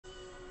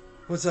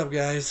What's up,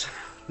 guys?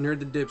 Nerd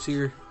the Dips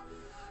here.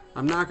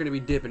 I'm not going to be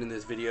dipping in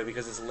this video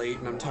because it's late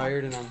and I'm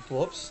tired and I'm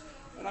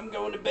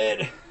going to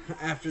bed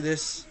after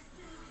this.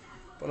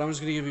 But I'm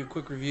just going to give you a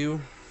quick review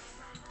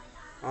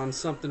on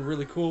something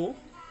really cool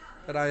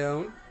that I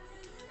own.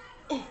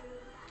 Oh.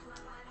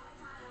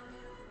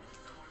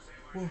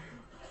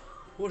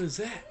 What is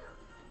that?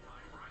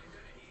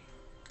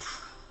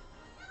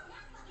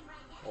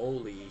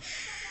 Holy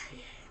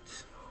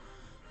shit.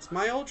 It's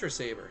my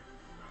Ultrasaber.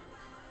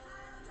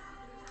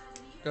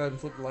 Go ahead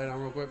and flip the light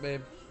on real quick, babe.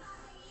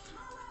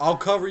 I'll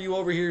cover you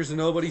over here so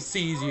nobody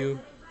sees you.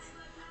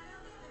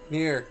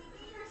 Here.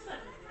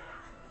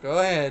 Go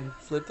ahead.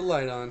 Flip the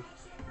light on.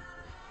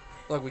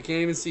 Look, we can't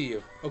even see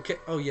you. Okay.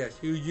 Oh, yes.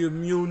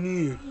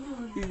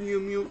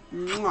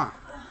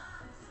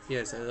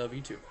 Yes, I love you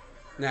too.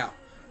 Now,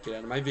 get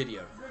out of my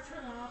video.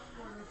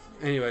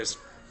 Anyways.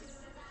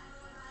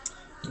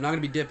 I'm not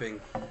going to be dipping.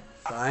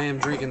 But I am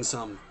drinking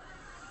some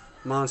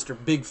Monster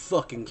Big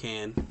Fucking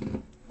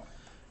Can.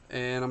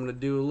 And I'm going to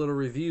do a little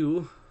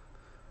review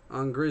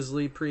on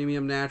Grizzly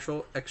Premium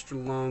Natural Extra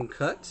Long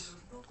Cut.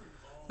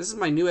 This is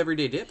my new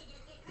everyday dip.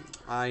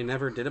 I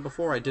never did it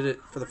before. I did it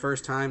for the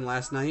first time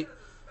last night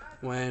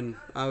when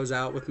I was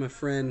out with my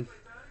friend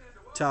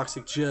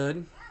Toxic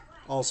Judd,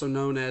 also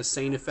known as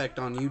Sane Effect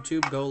on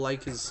YouTube. Go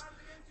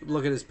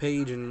look at his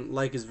page and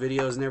like his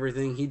videos and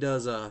everything. He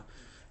does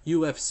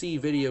UFC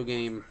video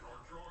game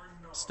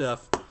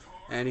stuff,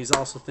 and he's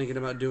also thinking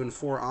about doing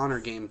For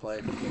Honor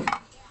gameplay.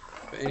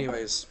 But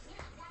anyways,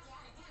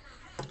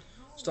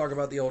 let's talk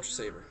about the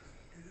Ultrasaber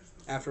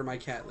after my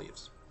cat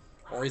leaves.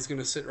 Or he's going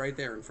to sit right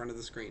there in front of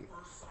the screen.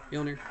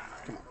 Mjolnir,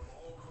 come on.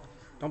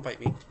 Don't bite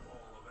me.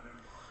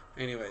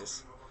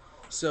 Anyways,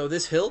 so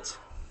this hilt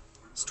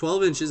is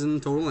 12 inches in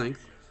total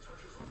length.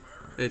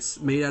 It's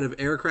made out of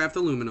aircraft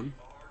aluminum,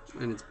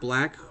 and it's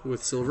black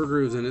with silver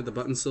grooves in it. The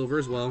button's silver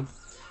as well.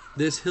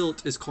 This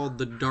hilt is called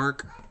the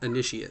Dark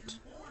Initiate.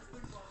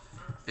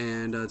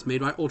 And it's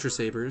made by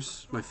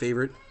Ultrasabers, my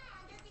favorite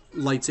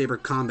lightsaber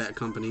combat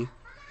company.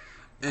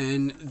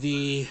 And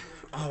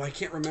I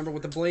can't remember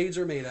what the blades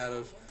are made out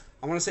of.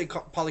 I want to say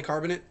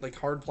polycarbonate, like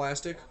hard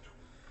plastic,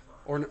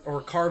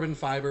 or carbon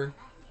fiber.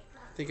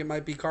 I think it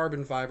might be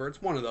carbon fiber.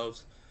 It's one of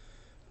those.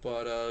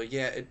 But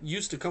yeah, it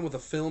used to come with a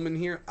film in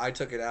here. I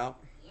took it out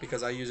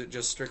because I use it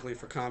just strictly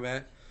for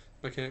combat.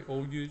 Mechanic.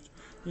 Oh, use.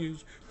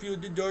 Feel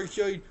the dark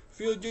side.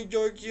 Feel the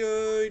dark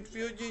side.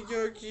 Feel the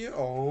dark side.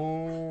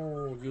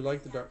 Oh, you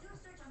like the dark.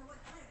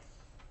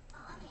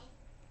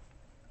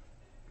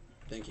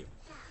 Thank you.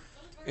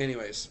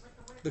 Anyways,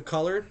 the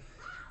color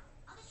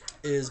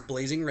is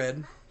blazing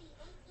red.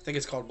 I think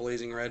it's called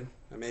blazing red.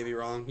 I may be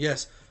wrong.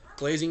 Yes,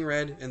 blazing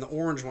red, and the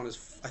orange one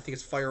is, I think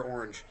it's fire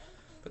orange.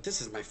 But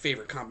this is my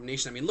favorite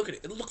combination. I mean, look at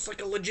it. It looks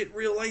like a legit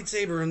real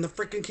lightsaber in the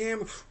freaking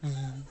camera.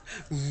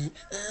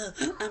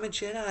 I'm a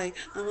Jedi.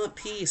 I want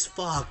peace.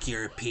 Fuck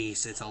your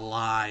peace. It's a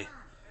lie.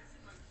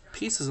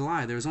 Peace is a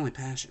lie. There is only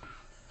passion.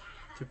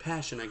 Through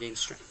passion, I gain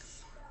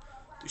strength.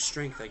 Through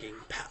strength, I gain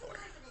power.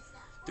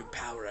 Through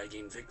power, I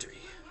gain victory.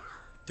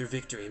 Through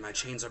victory, my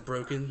chains are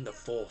broken. The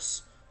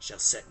Force shall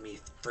set me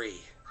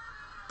free.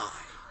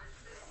 I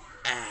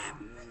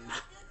am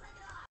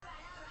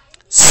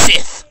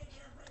Sith.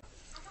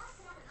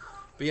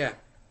 But yeah,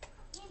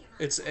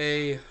 it's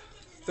a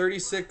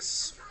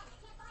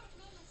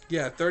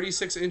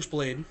 36-inch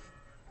blade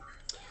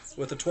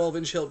with a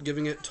 12-inch hilt,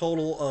 giving it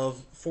total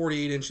of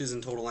 48 inches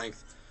in total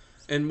length.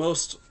 And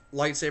most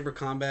lightsaber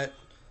combat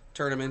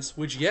tournaments,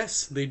 which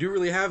yes, they do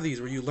really have these,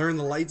 where you learn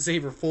the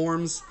lightsaber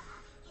forms.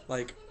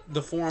 Like,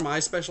 the form I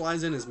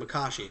specialize in is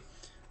Makashi.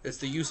 It's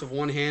the use of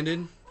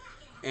one-handed,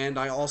 and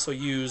I also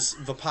use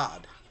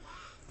Vapad.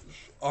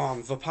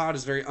 Vapad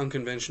is very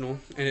unconventional,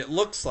 and it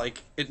looks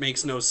like it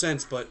makes no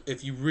sense, but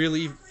if you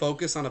really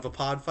focus on a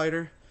Vapad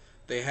fighter,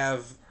 they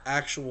have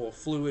actual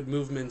fluid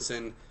movements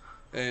and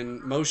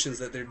motions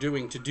that they're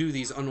doing to do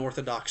these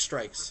unorthodox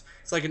strikes.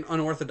 It's like an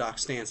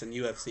unorthodox stance in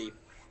UFC.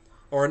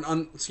 Or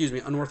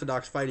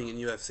unorthodox fighting in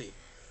UFC.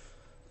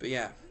 But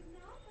yeah,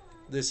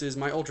 this is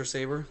my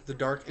Ultrasaber, the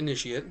Dark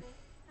Initiate,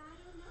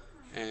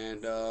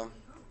 and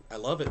I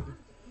love it.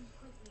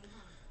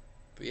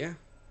 But yeah,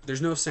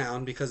 there's no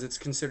sound because it's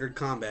considered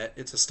combat.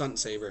 It's a stunt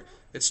saber.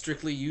 It's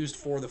strictly used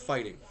for the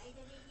fighting.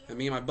 And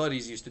me and my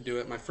buddies used to do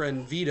it. My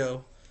friend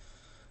Vito,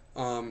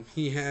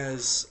 he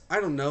has, I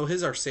don't know,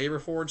 his are saber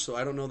forged, so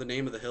I don't know the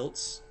name of the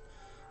hilts,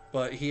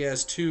 but he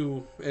has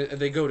two, and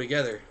they go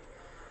together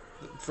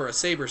for a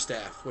saber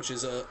staff, which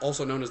is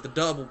also known as the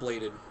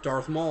double-bladed.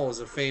 Darth Maul is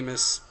a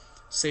famous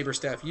saber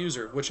staff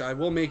user, which I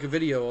will make a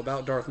video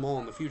about Darth Maul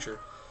in the future.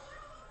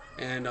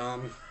 And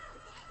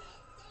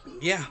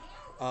yeah,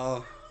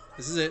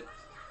 this is it.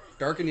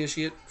 Dark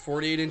Initiate,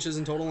 48 inches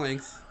in total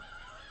length.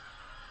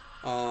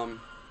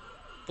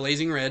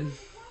 Blazing red.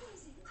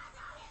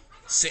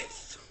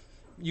 Sith.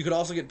 You could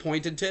also get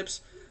pointed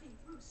tips,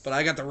 but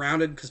I got the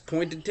rounded because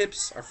pointed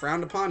tips are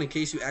frowned upon in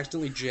case you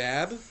accidentally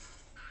jab.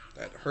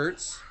 That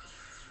hurts.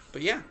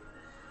 But yeah,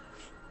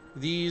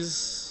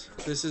 this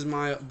is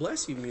my,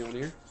 bless you,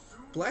 Mjolnir,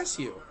 bless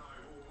you.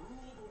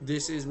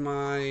 This is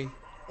my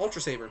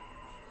Ultrasaber.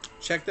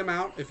 Check them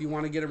out if you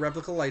want to get a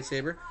replica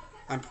lightsaber.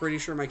 I'm pretty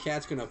sure my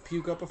cat's going to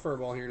puke up a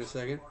furball here in a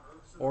second.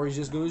 Or he's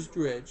just going to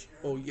stretch.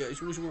 Oh,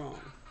 yes. What's wrong?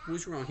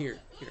 What's wrong? Here.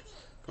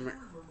 Come here.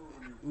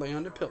 Lay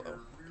on the pillow.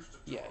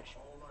 Yes.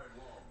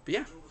 But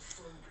yeah,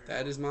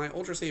 that is my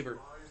Ultrasaber.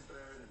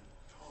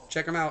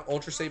 Check them out.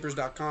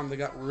 Ultrasabers.com. They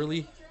got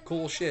really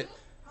cool shit.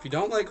 If you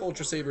don't like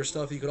Ultrasaber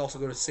stuff, you could also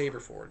go to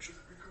Saberforge.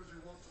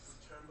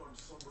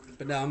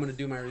 But now I'm going to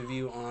do my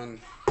review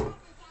on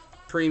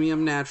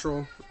premium,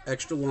 natural,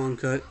 extra long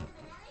cut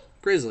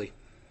Grizzly.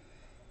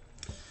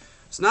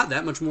 It's not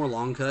that much more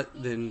long cut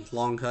than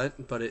long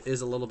cut, but it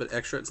is a little bit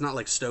extra. It's not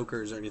like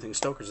Stoker's or anything.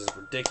 Stoker's is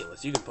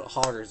ridiculous. You can put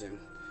hoggers in.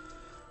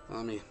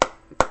 Let me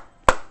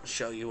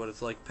show you what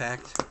it's like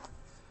packed.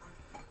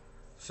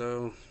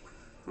 So,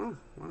 oh,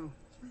 wow.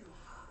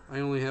 I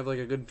only have like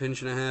a good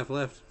pinch and a half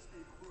left.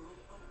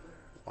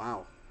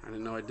 Wow, I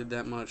didn't know I did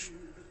that much.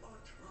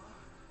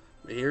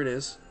 But here it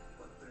is,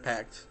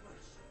 packed.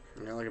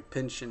 I got like a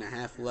pinch and a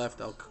half left.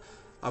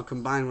 I'll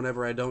combine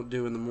whatever I don't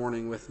do in the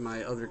morning with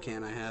my other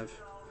can I have.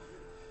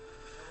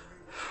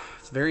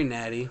 It's very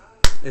natty.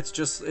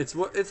 It's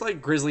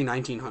like Grizzly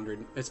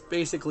 1900. It's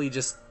basically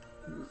just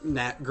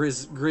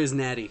Grizz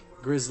Natty,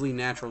 Grizzly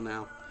natural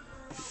now,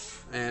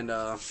 and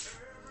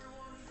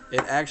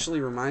it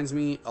actually reminds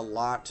me a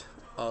lot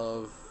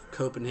of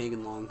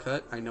Copenhagen long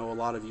cut. I know a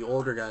lot of you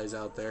older guys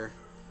out there,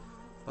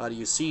 a lot of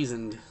you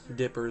seasoned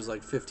dippers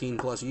like 15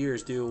 plus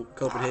years do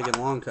Copenhagen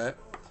long cut.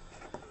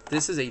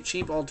 This is a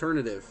cheap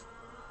alternative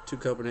to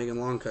Copenhagen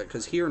long cut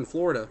because here in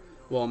Florida,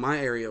 well, in my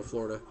area of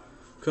Florida,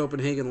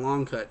 Copenhagen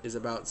long cut is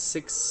about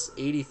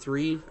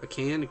 $6.83 a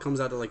can. It comes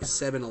out to like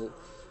 $7.20,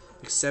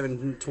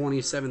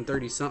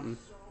 $7.30 something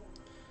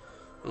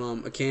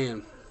a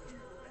can.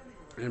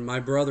 And my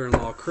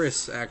brother-in-law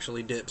Chris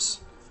actually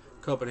dips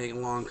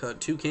Copenhagen long cut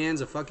 2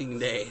 cans a fucking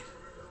day,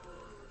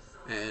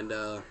 and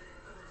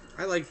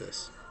I like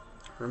this.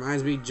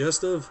 Reminds me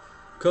just of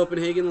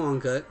Copenhagen long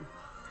cut.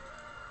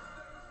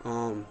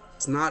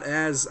 It's not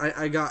as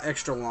I got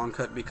extra long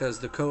cut because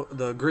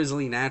the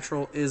Grizzly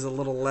natural is a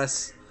little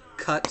less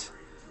cut.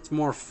 It's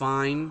more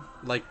fine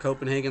like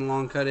Copenhagen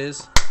long cut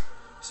is,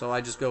 so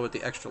I just go with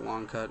the extra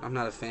long cut. I'm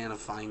not a fan of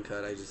fine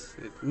cut. It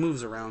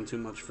moves around too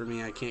much for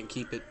me. I can't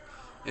keep it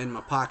in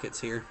my pockets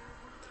here.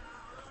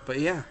 But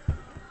yeah,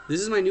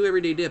 this is my new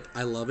everyday dip.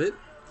 I love it.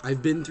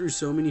 I've been through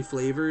so many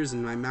flavors,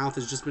 and my mouth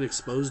has just been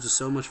exposed to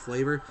so much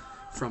flavor,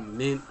 from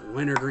mint,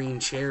 wintergreen,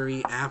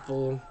 cherry,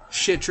 apple,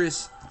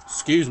 citrus,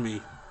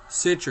 skull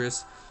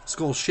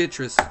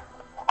citrus. There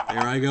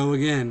I go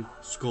again,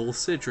 skull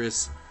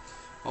citrus.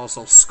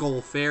 Also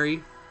skull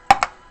fairy.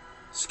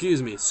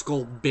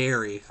 Skull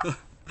berry.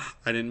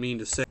 I didn't mean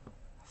to say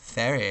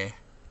fairy.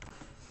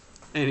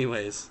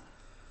 Anyways,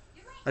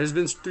 I just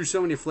been through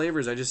so many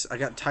flavors. I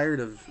got tired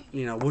of,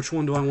 which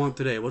one do I want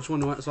today? Which one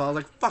do I want? So I was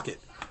like, fuck it.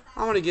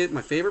 I'm going to get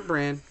my favorite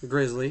brand,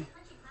 Grizzly.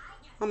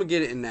 I'm going to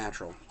get it in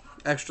natural.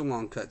 Extra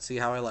long cut. See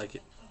how I like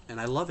it. And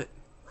I love it.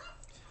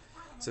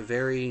 It's a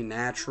very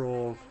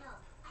natural,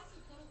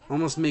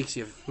 almost makes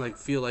you like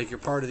feel like you're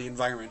part of the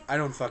environment. I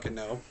don't fucking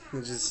know.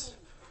 It's just,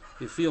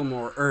 you feel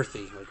more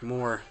earthy, like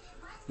more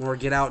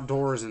get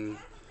outdoors and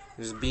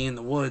just be in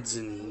the woods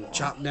and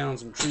chop down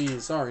some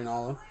trees. Sorry,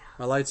 Nala.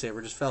 My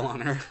lightsaber just fell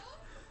on her.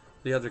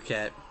 The other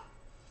cat.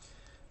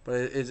 But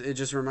it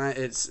just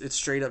it's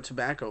straight up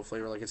tobacco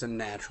flavor, like it's a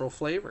natural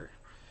flavor.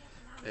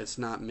 It's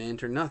not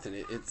mint or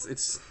nothing.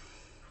 It's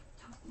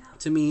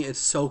to me, it's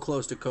so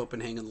close to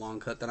Copenhagen long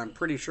cut that I'm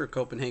pretty sure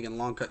Copenhagen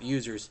long cut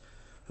users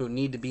who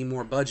need to be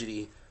more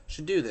budgety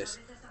should do this.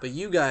 But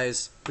you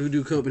guys who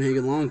do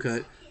Copenhagen long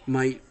cut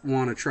might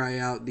want to try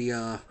out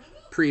the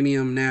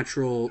premium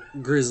natural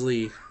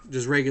Grizzly,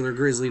 just regular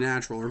Grizzly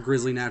natural or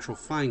Grizzly natural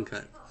fine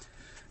cut.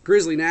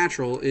 Grizzly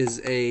natural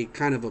is a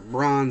kind of a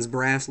bronze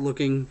brass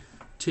looking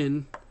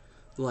tin,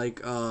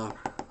 like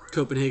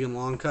Copenhagen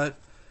long cut,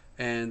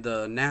 and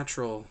the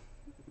natural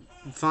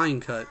fine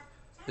cut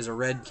is a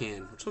red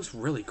can, which looks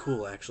really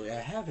cool actually. I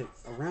have it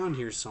around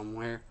here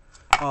somewhere.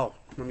 Oh,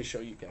 let me show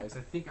you guys.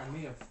 I think I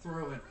may have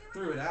threw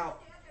it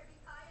out.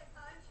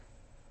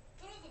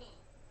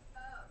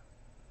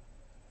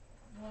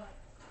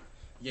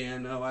 Yeah,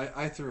 no,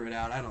 I threw it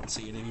out. I don't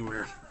see it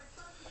anywhere.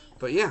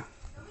 But yeah,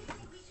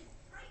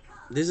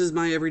 this is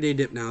my everyday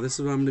dip now. This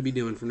is what I'm going to be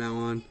doing from now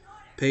on.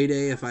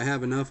 Payday, if I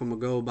have enough, I'm going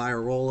to go buy a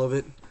roll of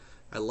it.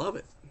 I love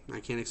it. I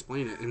can't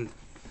explain it. And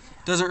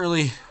it doesn't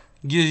really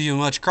give you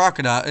much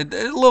crocodile. A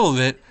little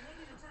bit.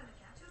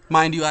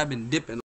 Mind you, I've been dipping